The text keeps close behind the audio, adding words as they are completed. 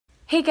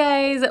Hey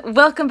guys,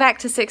 welcome back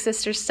to Six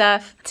Sister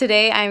Stuff.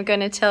 Today I'm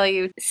going to tell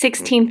you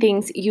 16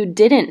 things you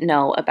didn't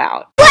know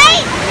about.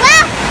 Wait!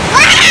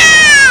 Why?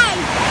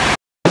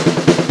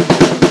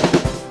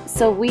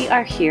 So we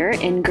are here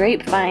in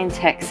Grapevine,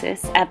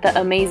 Texas at the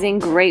amazing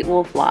Great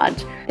Wolf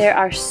Lodge. There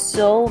are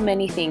so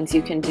many things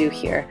you can do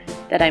here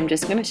that I'm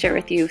just going to share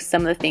with you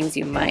some of the things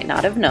you might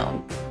not have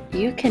known.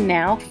 You can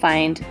now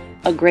find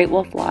a Great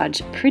Wolf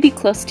Lodge pretty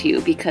close to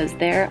you because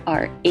there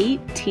are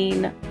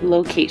 18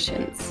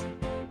 locations.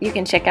 You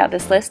can check out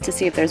this list to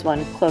see if there's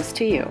one close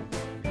to you.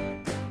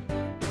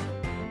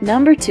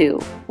 Number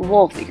 2,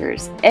 wolf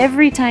ears.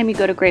 Every time you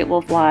go to Great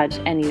Wolf Lodge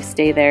and you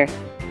stay there,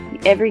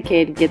 every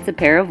kid gets a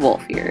pair of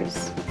wolf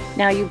ears.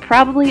 Now you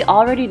probably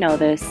already know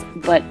this,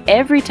 but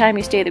every time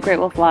you stay at the Great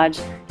Wolf Lodge,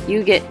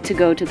 you get to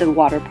go to the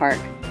water park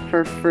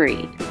for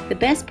free. The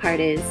best part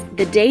is,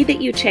 the day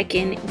that you check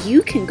in,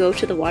 you can go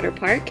to the water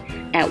park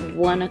at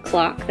 1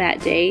 o'clock that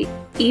day,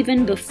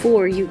 even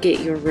before you get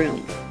your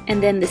room.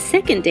 And then the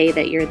second day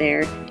that you're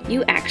there,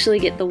 you actually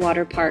get the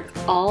water park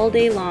all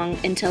day long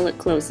until it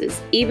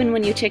closes. Even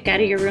when you check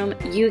out of your room,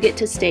 you get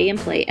to stay and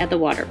play at the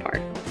water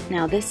park.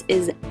 Now this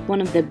is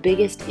one of the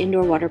biggest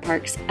indoor water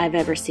parks I've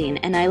ever seen,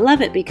 and I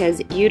love it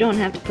because you don't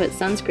have to put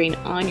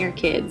sunscreen on your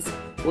kids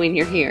when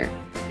you're here.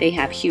 They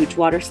have huge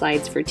water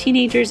slides for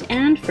teenagers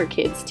and for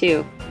kids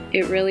too.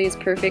 It really is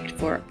perfect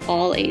for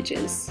all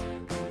ages.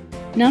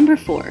 Number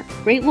 4,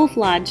 Great Wolf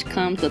Lodge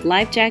comes with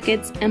life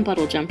jackets and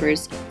puddle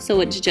jumpers,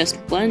 so it's just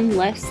one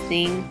less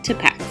thing to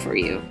pack for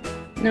you.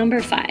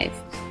 Number 5,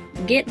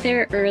 get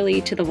there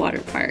early to the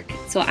water park.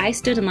 So I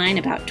stood in line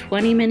about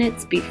 20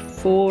 minutes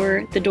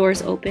before the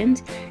doors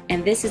opened,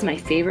 and this is my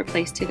favorite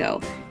place to go.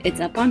 It's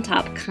up on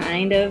top,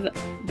 kind of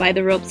by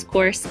the ropes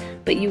course,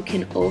 but you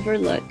can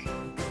overlook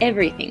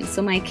everything.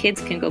 So my kids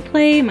can go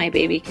play, my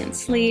baby can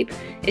sleep.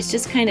 It's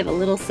just kind of a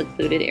little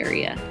secluded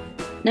area.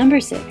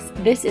 Number 6,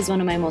 this is one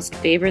of my most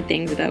favorite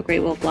things about Great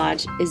Wolf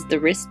Lodge, is the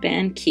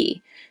wristband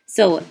key.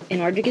 So in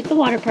order to get the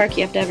water park,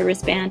 you have to have a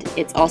wristband.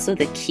 It's also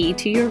the key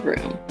to your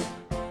room.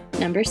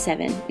 Number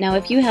 7, now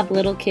if you have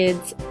little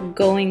kids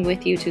going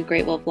with you to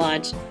Great Wolf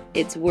Lodge,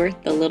 it's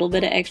worth the little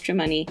bit of extra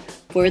money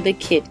for the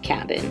kid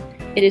cabin.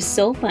 It is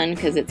so fun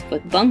because it's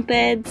with bunk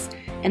beds,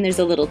 and there's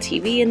a little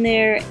TV in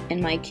there,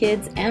 and my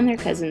kids and their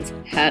cousins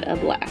had a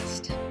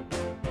blast.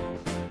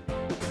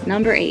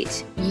 Number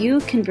 8, you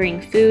can bring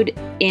food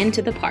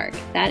into the park.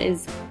 That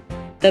is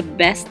the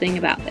best thing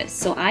about this.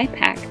 So I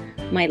pack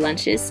my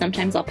lunches.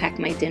 Sometimes I'll pack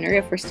my dinner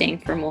if we're staying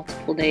for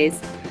multiple days,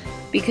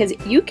 because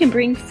you can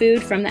bring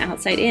food from the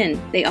outside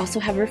in. They also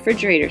have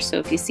refrigerators, so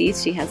if you see,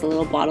 she has a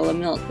little bottle of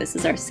milk. This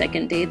is our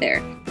second day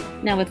there.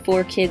 Now with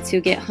 4 kids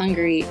who get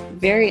hungry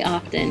very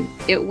often,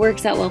 it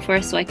works out well for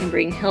us so I can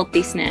bring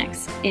healthy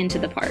snacks into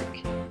the park.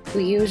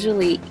 We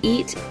usually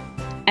eat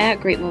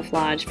at Great Wolf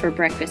Lodge for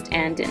breakfast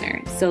and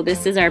dinner. So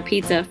this is our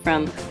pizza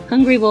from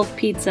Hungry Wolf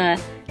Pizza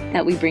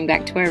that we bring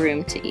back to our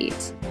room to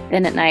eat.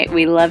 Then at night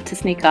we love to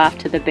sneak off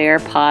to the Bear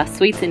Paw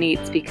Sweets and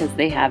Eats because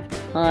they have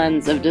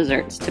tons of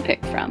desserts to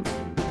pick from.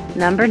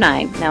 Number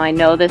 9, now I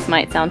know this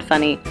might sound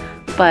funny,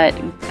 but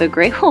the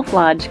Great Wolf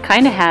Lodge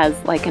kind of has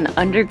like an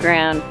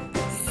underground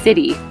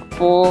city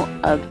full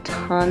of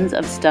tons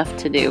of stuff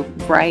to do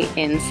right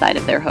inside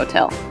of their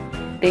hotel.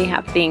 They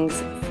have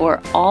things for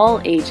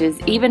all ages,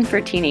 even for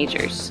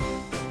teenagers.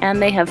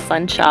 And they have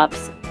fun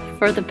shops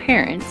for the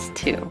parents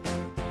too.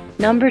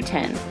 Number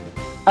 10,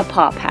 a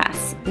paw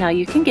pass. Now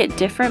you can get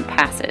different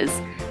passes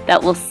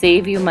that will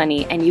save you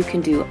money, and you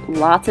can do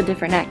lots of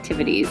different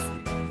activities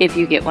if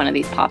you get one of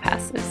these paw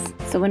passes.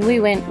 So when we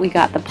went, we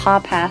got the paw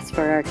pass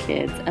for our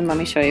kids, and let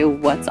me show you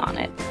what's on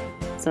it.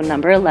 So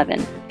number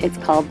 11, it's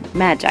called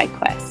Magi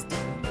Quest.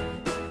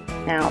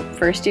 Now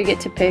first you get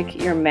to pick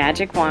your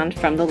magic wand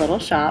from the little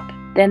shop.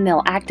 Then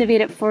they'll activate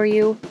it for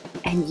you,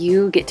 and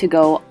you get to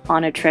go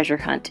on a treasure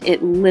hunt.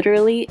 It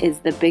literally is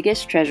the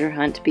biggest treasure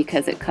hunt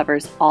because it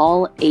covers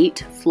all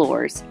 8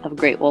 floors of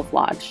Great Wolf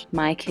Lodge.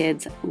 My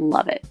kids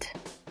love it.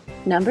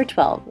 Number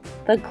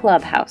 12, the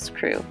Clubhouse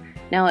Crew.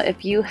 Now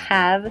if you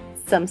have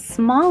some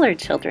smaller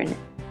children,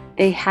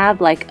 they have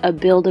like a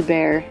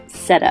Build-A-Bear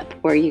setup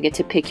where you get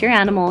to pick your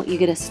animal, you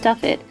get to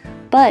stuff it,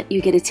 but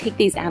you get to take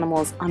these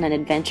animals on an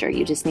adventure.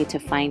 You just need to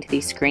find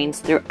these screens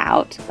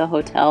throughout the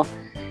hotel,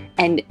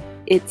 and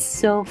it's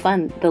so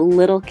fun. The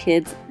little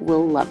kids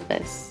will love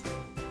this.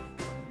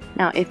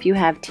 Now, if you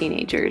have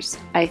teenagers,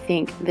 I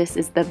think this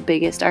is the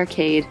biggest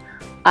arcade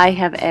I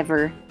have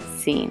ever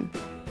seen.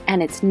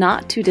 And it's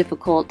not too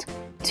difficult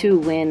to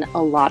win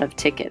a lot of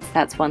tickets.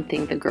 That's one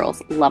thing the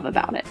girls love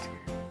about it.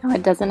 Now,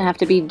 it doesn't have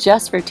to be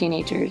just for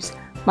teenagers.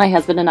 My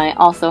husband and I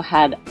also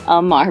had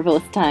a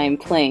marvelous time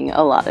playing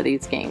a lot of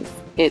these games.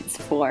 It's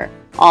for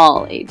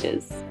all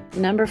ages.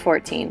 Number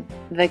 14,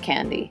 the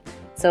candy.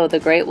 So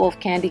the Great Wolf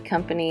Candy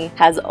Company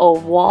has a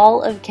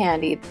wall of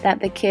candy that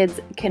the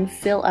kids can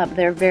fill up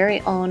their very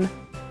own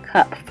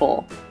cup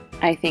full.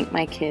 I think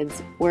my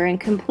kids were in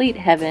complete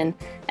heaven.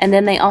 And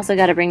then they also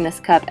got to bring this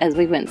cup as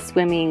we went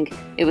swimming.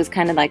 It was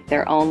kind of like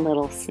their own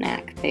little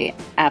snack. They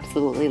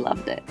absolutely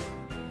loved it.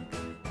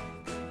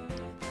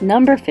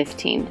 Number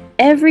 15.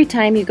 Every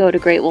time you go to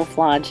Great Wolf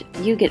Lodge,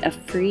 you get a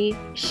free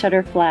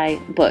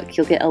Shutterfly book.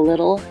 You'll get a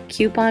little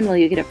coupon where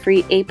you get a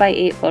free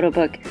 8x8 photo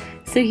book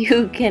so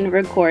you can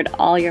record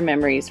all your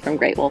memories from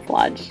Great Wolf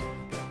Lodge.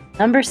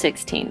 Number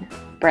 16.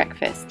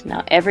 Breakfast.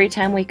 Now every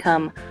time we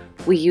come,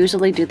 we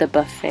usually do the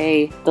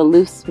buffet, the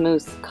Loose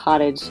Moose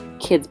Cottage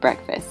kids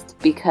breakfast,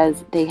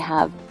 because they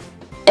have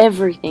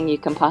everything you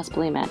can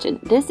possibly imagine.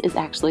 This is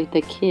actually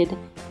the kid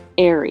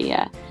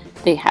area.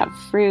 They have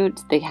fruit,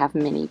 they have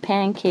mini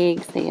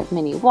pancakes, they have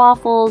mini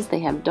waffles, they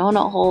have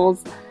donut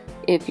holes.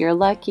 If you're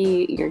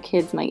lucky, your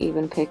kids might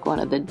even pick one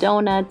of the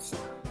donuts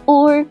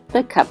or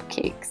the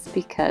cupcakes,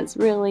 because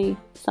really,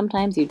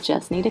 sometimes you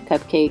just need a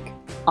cupcake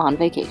on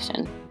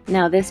vacation.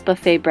 Now this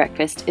buffet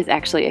breakfast is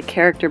actually a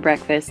character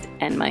breakfast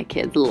and my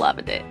kids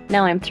loved it.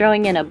 Now I'm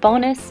throwing in a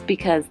bonus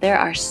because there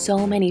are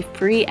so many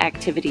free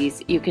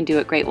activities you can do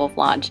at Great Wolf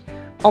Lodge.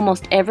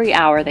 Almost every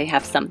hour they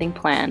have something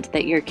planned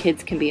that your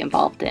kids can be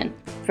involved in.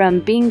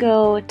 From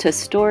bingo to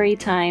story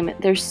time,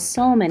 there's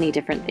so many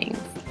different things.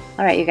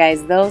 Alright you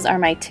guys, those are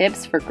my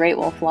tips for Great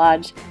Wolf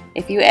Lodge.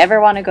 If you ever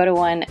want to go to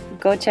one,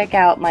 go check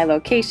out my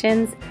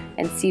locations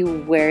and see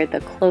where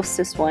the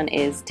closest one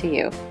is to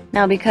you.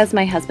 Now because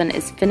my husband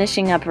is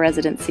finishing up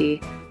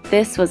residency,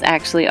 this was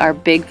actually our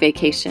big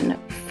vacation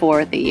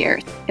for the year.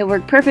 It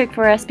worked perfect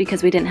for us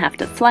because we didn't have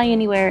to fly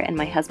anywhere and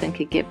my husband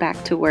could get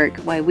back to work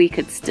while we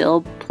could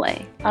still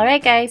play.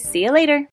 Alright guys, see you later!